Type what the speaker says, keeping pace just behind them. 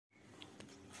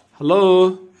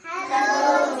Hello.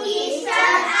 Hello, Teacher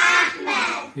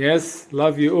Ahmed. Yes,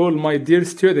 love you all, my dear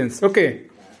students. Okay.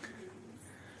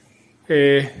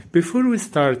 Before we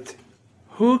start,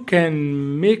 who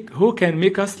can make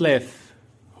us laugh?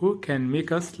 Who can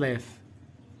make us laugh?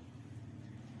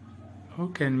 Who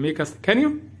can make us? Can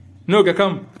you? Noga,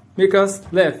 come, make us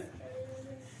laugh.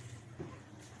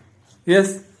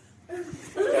 Yes.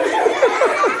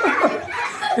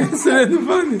 It's really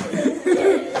funny.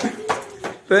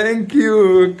 Thank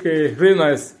you. Okay, very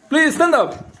nice. Please stand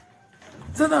up.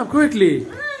 Stand up quickly.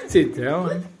 Sit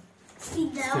down.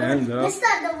 Sit down. Stand up. Let's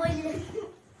start the way.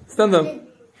 Stand up.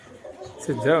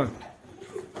 Sit down.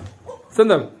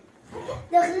 Stand up.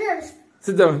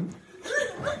 Sit down.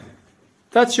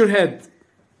 Touch your head.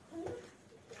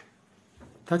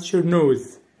 Touch your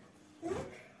nose.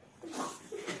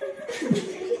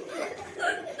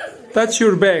 Touch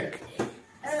your back.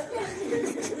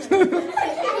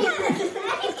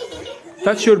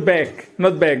 Touch your back,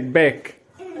 not back, back.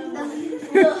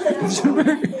 Touch your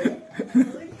back.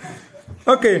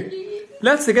 Okay,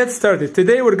 let's get started.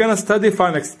 Today we're gonna study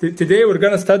phonics. Today we're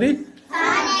gonna study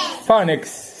phonics.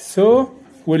 So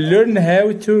we'll learn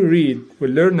how to read.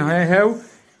 We'll learn how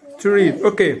to read.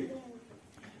 Okay.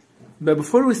 But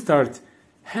before we start,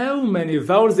 how many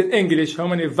vowels in English? How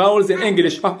many vowels in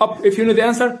English? Up. If you know the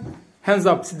answer, hands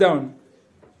up. Sit down.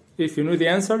 If you know the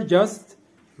answer, just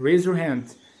raise your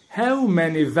hand. How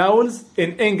many vowels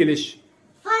in English?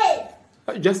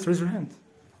 5. Just raise your hand.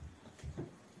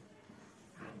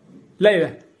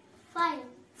 Layla. 5.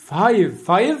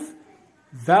 5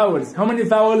 vowels. How many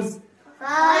vowels?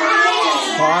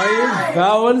 5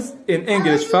 vowels in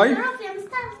English. 5.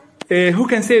 Who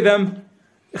can say them?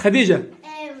 Khadija.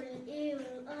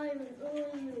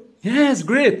 Yes,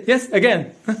 great. Yes,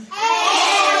 again.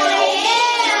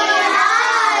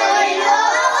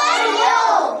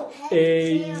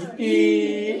 A,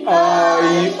 E,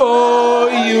 I, O,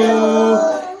 U.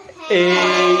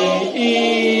 A,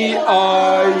 E,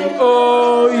 I,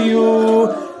 O, U.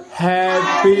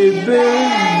 Happy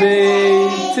birthday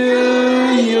to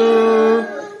you.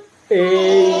 A.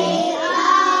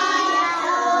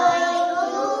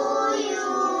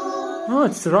 No,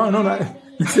 it's wrong. No, no.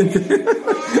 Listen to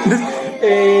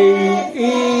A,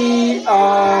 E,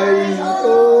 I,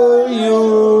 O,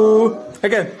 U.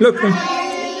 Again, look.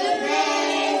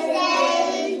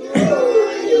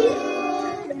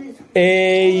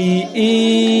 A,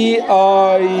 E,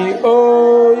 I,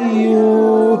 O,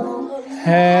 U.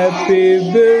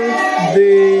 Happy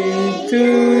birthday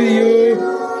to you.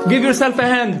 Give yourself a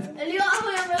hand.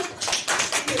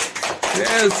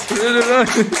 Yes, really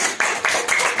nice.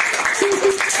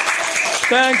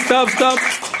 Thanks, stop.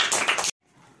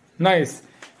 Nice.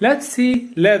 Let's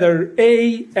see letter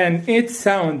A and its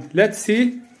sound. Let's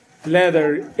see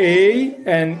letter A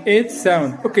and its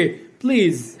sound. Okay,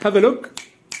 please have a look.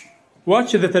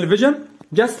 Watch the television.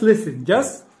 Just listen.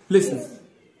 Just listen.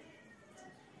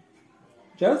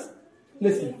 Just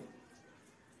listen.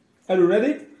 Are you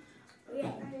ready?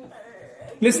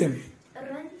 Listen.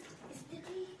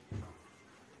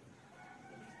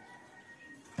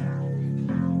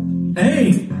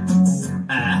 A,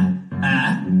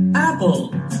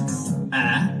 apple.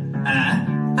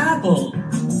 Apple.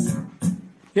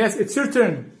 Yes, it's your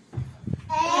turn.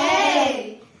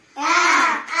 A.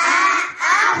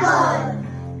 Apple.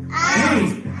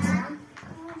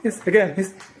 Yes, again.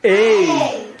 Yes.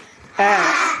 A.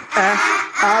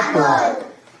 Apple.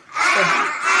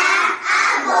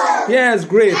 Yes,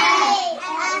 great.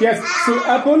 Yes, so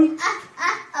apple.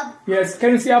 Yes, can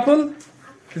you see apple?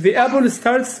 The apple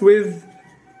starts with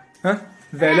the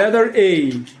letter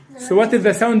A. So what is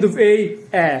the sound of A?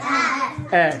 A.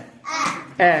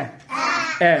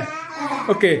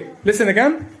 Okay, listen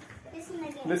again.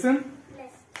 Listen.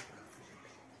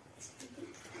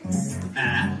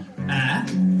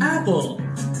 Apple.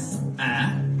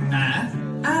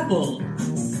 Apple.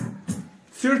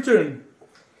 It's your turn.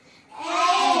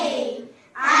 A.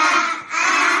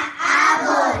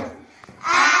 Apple.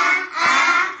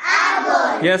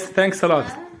 Apple. Yes, thanks a lot.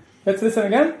 Let's listen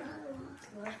again.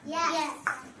 Yes.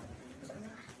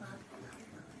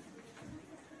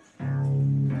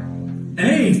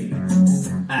 A,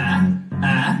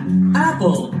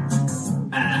 apple.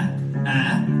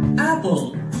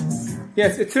 Apple.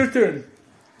 Yes, it's your turn.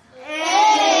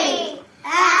 A.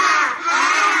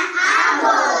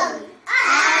 Apple.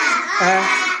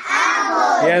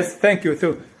 Yes, thank you.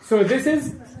 So this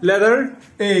is letter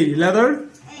A. Letter.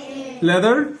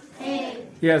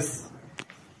 Yes.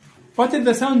 What is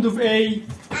the sound of A?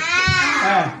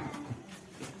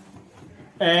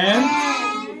 And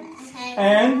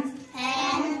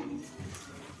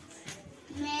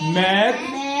Mat.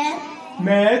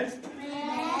 Mat.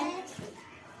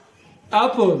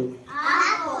 Apple.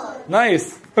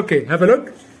 Nice. Okay, have a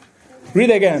look. Read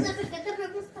again.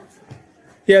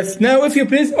 Yes, now if you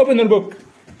please open your book.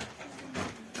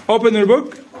 Open your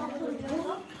book.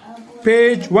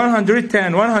 Page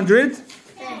 110.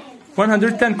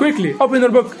 110. Quickly. Open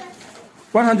your book.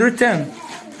 110.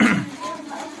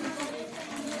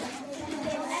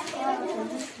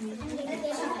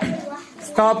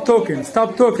 Stop talking.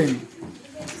 Stop talking.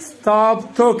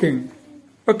 Stop talking.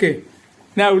 Okay.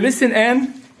 Now listen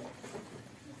and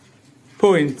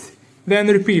point. Then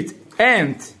repeat.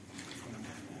 Ant.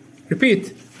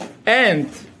 Repeat. Ant.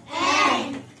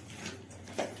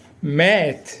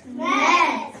 Mat.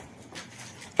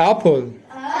 Apple.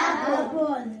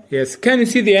 Yes. Can you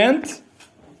see the ant?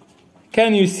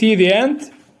 Can you see the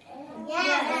ant?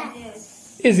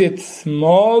 Yes. Is it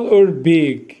small or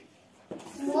big?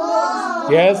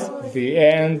 Small. Yes, the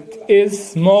ant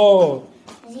is small.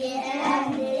 The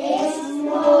ant is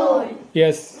small.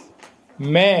 Yes.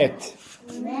 Mat.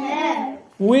 Mat.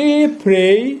 We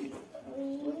pray.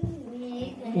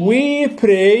 We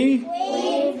pray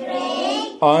We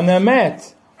pray on a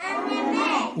mat. on a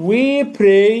mat. We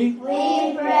pray We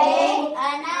pray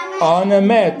on a mat. on a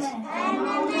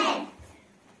mat.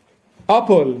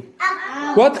 Apple.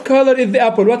 What color is the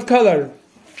apple? What color?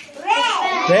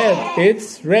 Red. Red.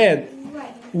 It's red.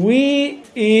 We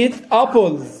eat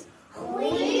apples. We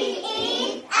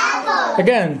eat apple.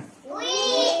 Again. We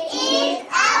eat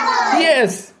apple.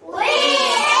 Yes. We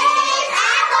eat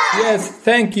apple. Yes.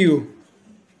 Thank you.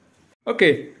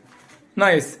 Okay.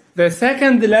 Nice. The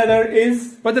second letter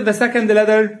is. What is the second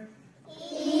letter?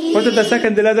 What is the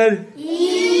second letter?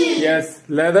 Yes.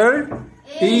 Letter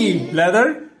E.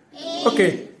 Letter.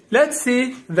 Okay. Let's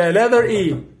see the letter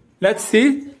E. Let's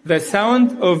see the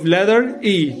sound of letter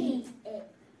E.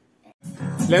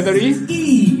 Letter E.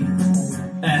 E.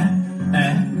 Egg.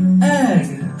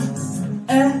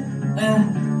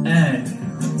 Egg.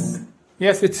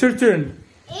 Yes, it's your turn.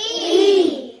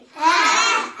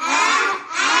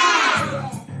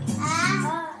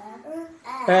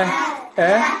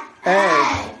 Egg.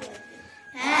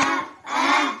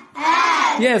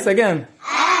 Yes, again.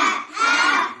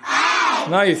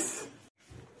 Nice.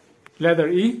 Letter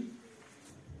E.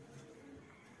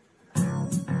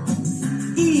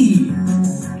 E.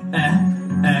 Egg.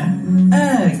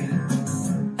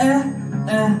 Egg.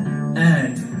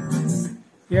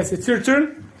 Yes, it's your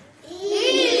turn.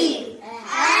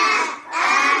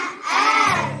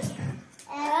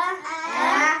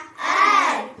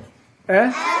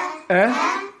 Egg.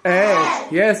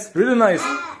 Yes, really nice.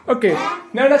 Okay,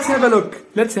 now let's have a look.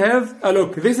 Let's have a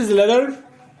look. This is letter.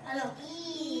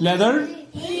 Letter.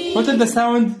 What is the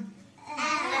sound?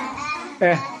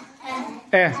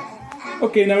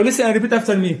 Okay, now listen and repeat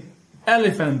after me.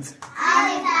 Elephant.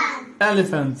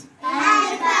 Elephant.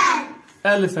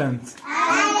 Elephant.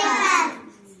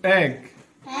 Egg.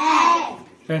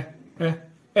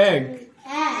 Egg.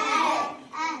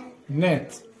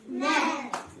 Net.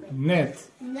 Net.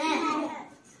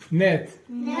 Net.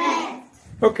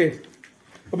 Okay.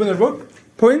 Open your book.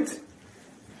 Point.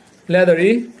 Letter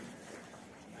E.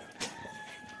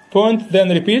 Point, then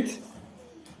repeat.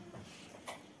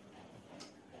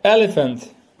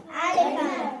 Elephant.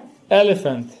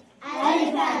 Elephant.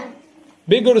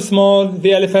 Big or small,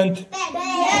 the elephant?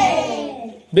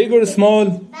 Big or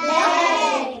small?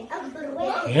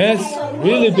 Yes,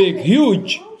 really big,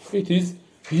 huge. It is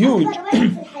huge.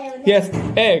 Yes,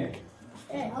 egg.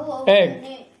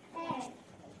 Egg.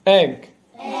 Egg.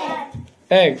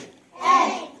 Egg.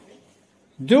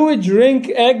 Do we drink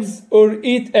eggs or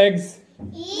eat eggs?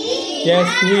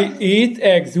 Yes, we eat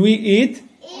eggs. We eat?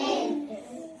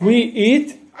 We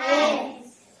eat?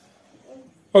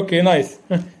 Okay, nice.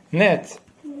 Net.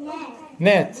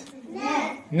 Net.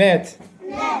 Net.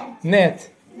 Net.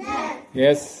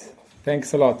 Yes,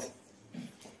 thanks a lot.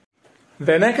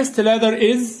 The next letter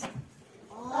is?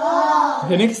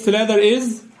 The next letter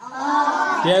is?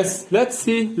 Yes, let's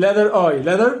see letter I.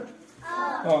 Letter?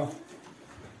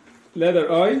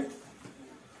 Letter I.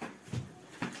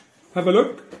 Have a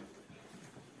look.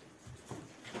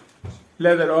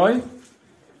 Letter I.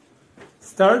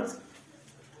 Start.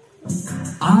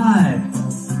 I.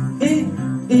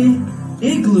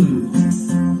 Igloo.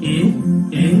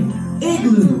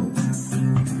 Igloo.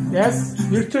 Yes,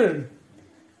 your turn.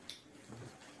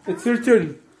 It's your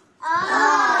turn.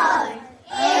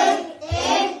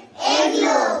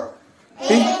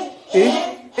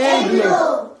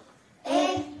 Igloo.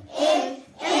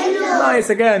 Nice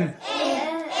again.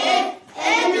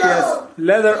 Yes.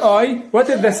 Letter I. What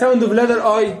is the sound of letter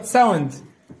I? Sound.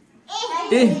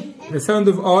 The sound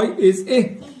of I is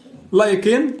eh. Like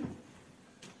in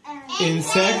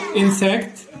insect,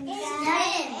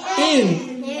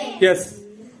 in. Yes.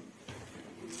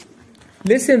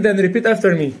 Listen, then repeat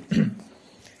after me.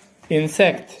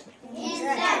 Insect.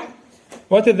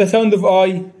 What is the sound of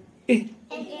I? Eh.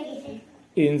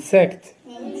 Insect.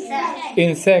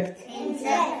 Insect.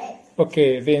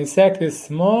 Okay, the insect is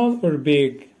small or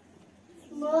big?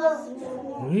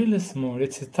 Really small.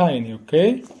 It's tiny,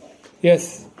 okay?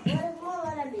 Yes.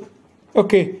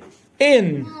 Okay.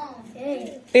 In.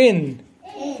 In.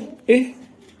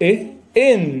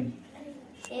 In.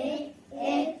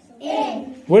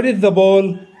 Where is the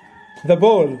ball? The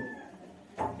ball.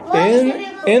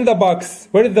 In the box.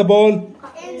 Where is the ball?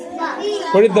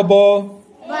 Where is the ball?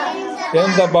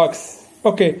 In the box.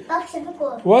 Okay.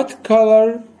 What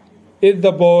color is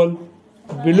the ball?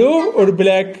 Blue or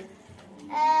black?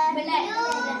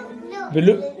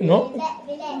 Blue. No.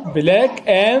 Black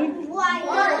and.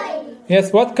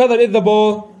 Yes. What color is the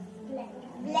ball?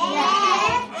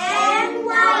 Black and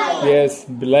white. Yes.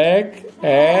 Black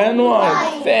and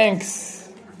white. Thanks.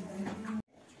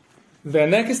 The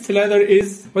next letter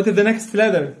is. What is the next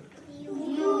letter?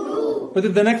 U. What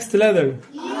is the next letter?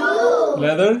 U.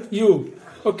 Letter U.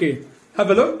 Okay. Have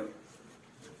a look.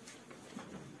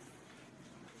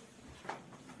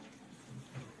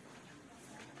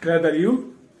 Letter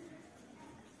U.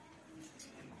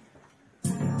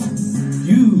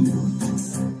 U.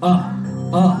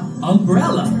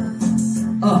 Umbrella.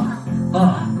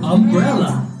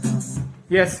 Umbrella.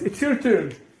 Yes, it's your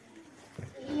turn.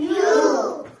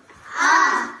 U.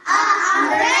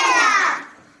 Umbrella.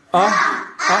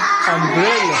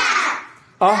 Umbrella.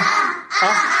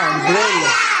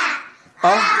 Umbrella.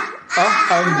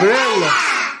 Umbrella.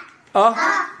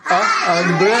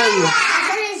 Umbrella.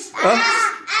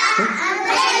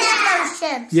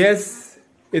 Yes,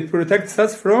 it protects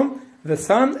us from the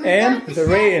sun and the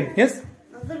rain. Yes?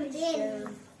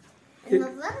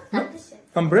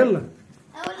 Umbrella.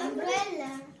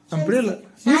 Umbrella.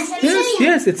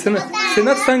 Yes, it's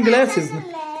not sunglasses.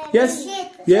 Yes,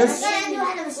 yes,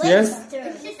 yes.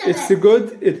 It's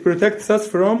good. It protects us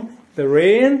from the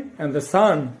rain and the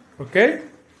sun. Okay?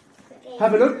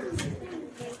 Have a look.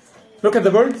 Look at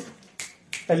the birds.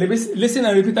 And listen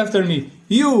and repeat after me.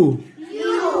 You.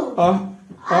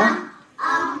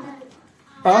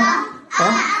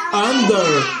 Under.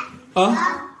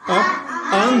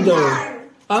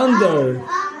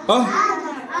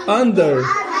 Under.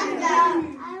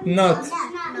 Not.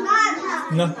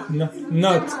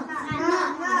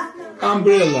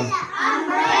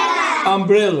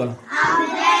 Umbrella.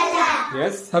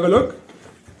 Yes, have a look.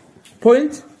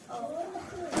 Point.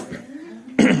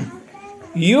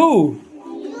 You.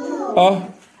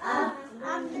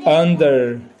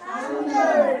 Under.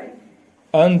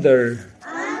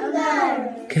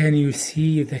 Can you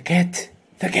see the cat?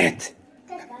 The cat.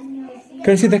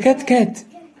 Can you see the cat? Cat.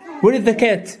 Where is the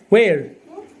cat? Where?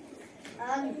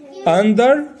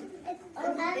 Under?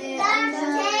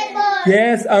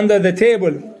 Yes, under the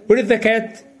table. Where is the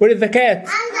cat? Where is the cat?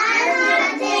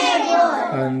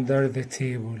 Under the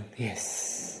table.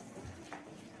 Yes.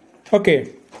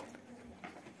 Okay.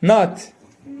 Not.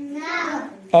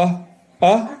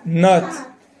 Not.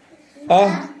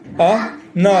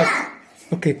 Not.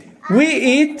 Okay. We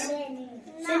eat.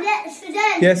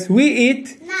 Yes, we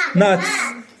eat nuts.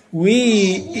 We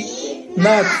eat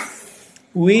nuts.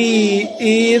 We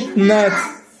eat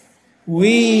nuts. We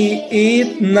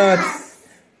eat nuts.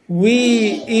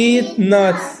 We eat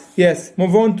nuts. Yes.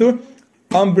 Move on to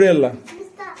umbrella.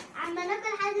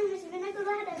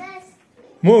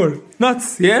 More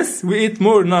nuts. Yes, we eat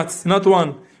more nuts. Not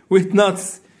one. We eat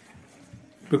nuts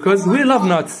because we love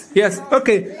nuts. Yes.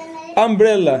 Okay.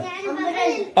 Umbrella.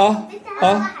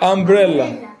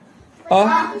 Umbrella.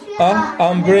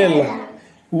 Umbrella.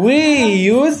 We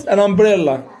use an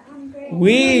umbrella.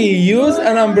 We use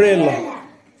an umbrella.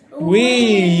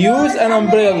 We use an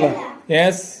umbrella.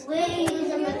 Yes.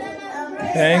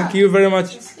 Thank you very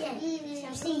much.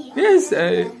 Yes.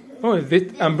 Oh, is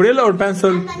it umbrella or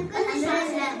pencil?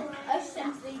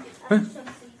 Huh?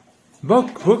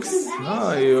 Books.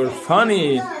 Oh, you're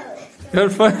funny. You're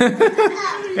funny.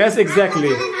 Yes,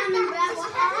 exactly.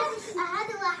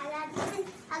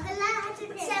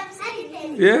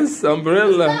 Yes,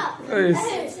 umbrella.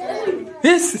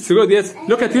 Yes, it's good. Yes.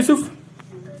 Look at Yusuf.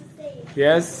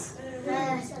 Yes.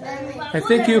 I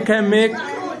think you can make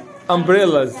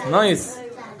umbrellas. Nice.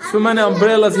 So many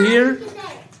umbrellas here.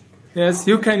 Yes,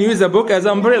 you can use a book as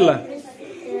umbrella.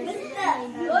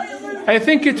 I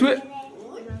think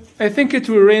it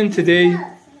will rain today.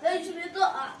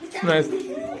 Nice.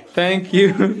 Thank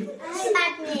you.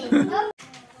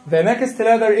 The next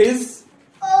letter is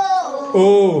O.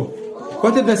 O.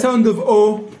 What is the sound of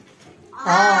O?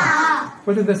 Ah.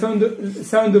 What is the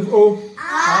sound of O?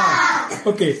 Ah.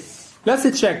 Okay.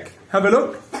 Let's check. Have a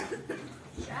look.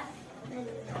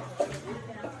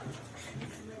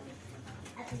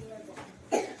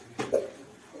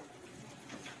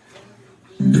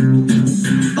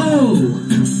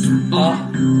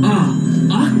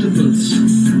 Octopus.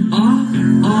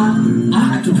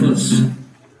 Octopus.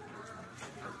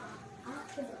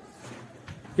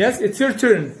 Yes, it's your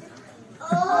turn.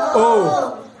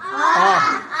 O.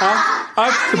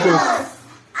 Octopus.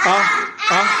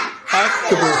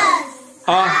 Octopus.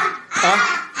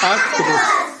 Octopus.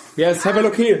 Yes, have a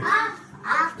look here.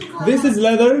 This is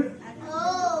letter.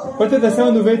 What is the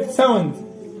sound of it? Sound.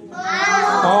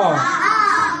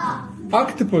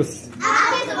 Octopus.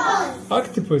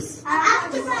 Octopus.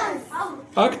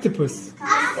 Octopus.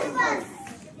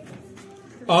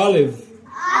 Olive.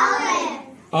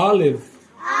 Olive.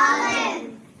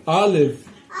 Olive.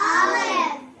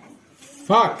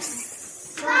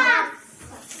 Fox.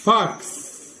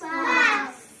 Fox.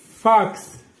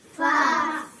 Fox.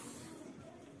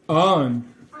 On.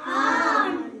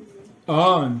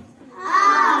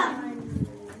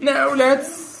 Now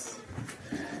let's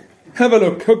have a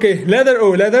look. Okay, letter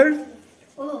O, letter.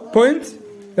 Point.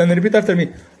 Then repeat after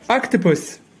me.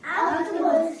 Octopus.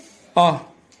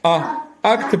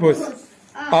 Octopus.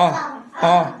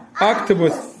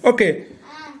 Octopus. Okay.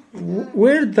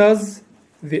 Where does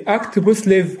the octopus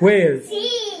live? Where?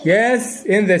 Sea. Yes,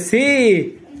 in the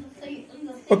sea.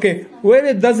 Okay.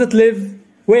 Where does it live?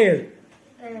 Where?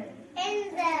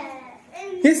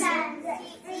 Yes.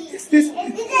 Yes.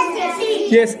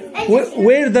 Yes.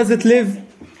 Where does it live?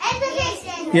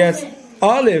 Yes.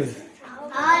 Olive.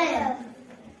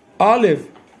 Olive.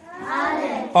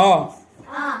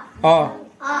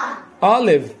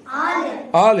 Olive.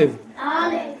 Olive.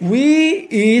 We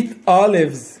eat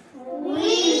olives.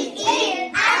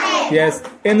 Yes.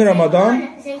 In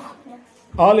Ramadan,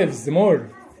 olives more.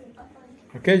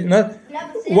 Okay. Not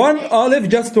one olive,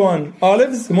 just one.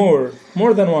 Olives more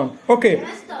than one. Okay.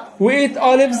 We eat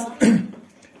olives.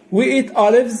 We eat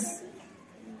olives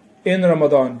in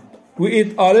Ramadan. We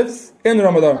eat olives in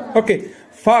Ramadan. Okay.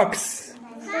 Fox.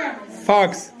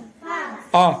 Fox.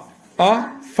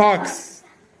 Fox.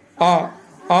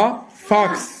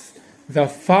 Fox. The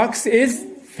fox is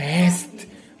fast.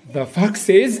 The fox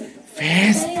is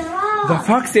fast. The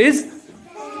fox is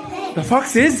fast. The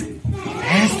fox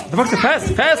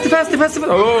is fast.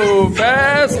 Oh,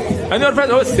 fast. And you're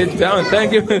fast. Oh, sit down.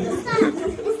 Thank you.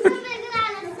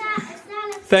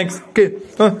 Thanks. Okay.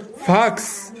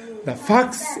 Fox. The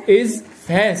fox is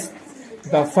fast.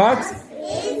 The fox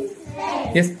is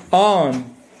fast. Yes. On.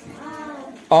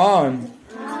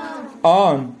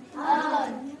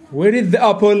 Where is the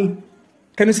apple?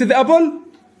 Can you see the apple?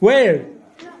 Where?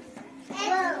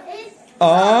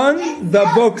 On the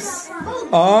box.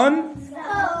 On.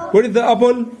 Where is the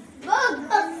apple?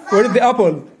 Where is the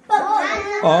apple?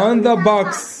 On the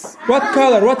box. What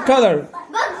color? What color?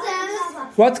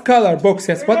 What color? Box.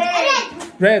 Yes. What?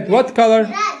 Red. What color?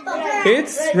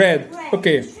 It's red.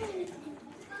 Okay.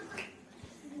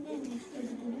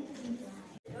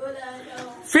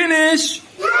 Finish.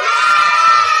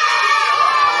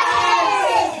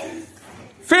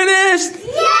 Finished.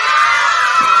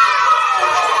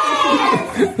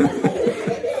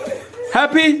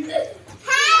 Happy?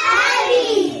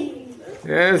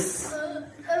 Yes.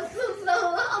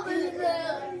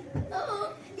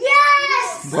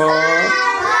 Yes.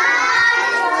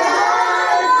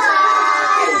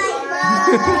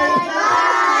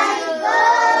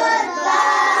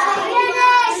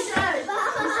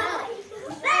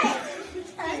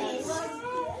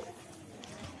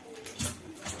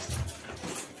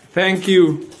 Thank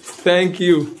you. Thank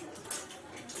you.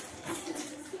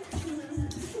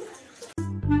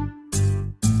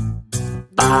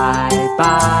 Bye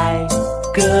bye.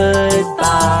 Good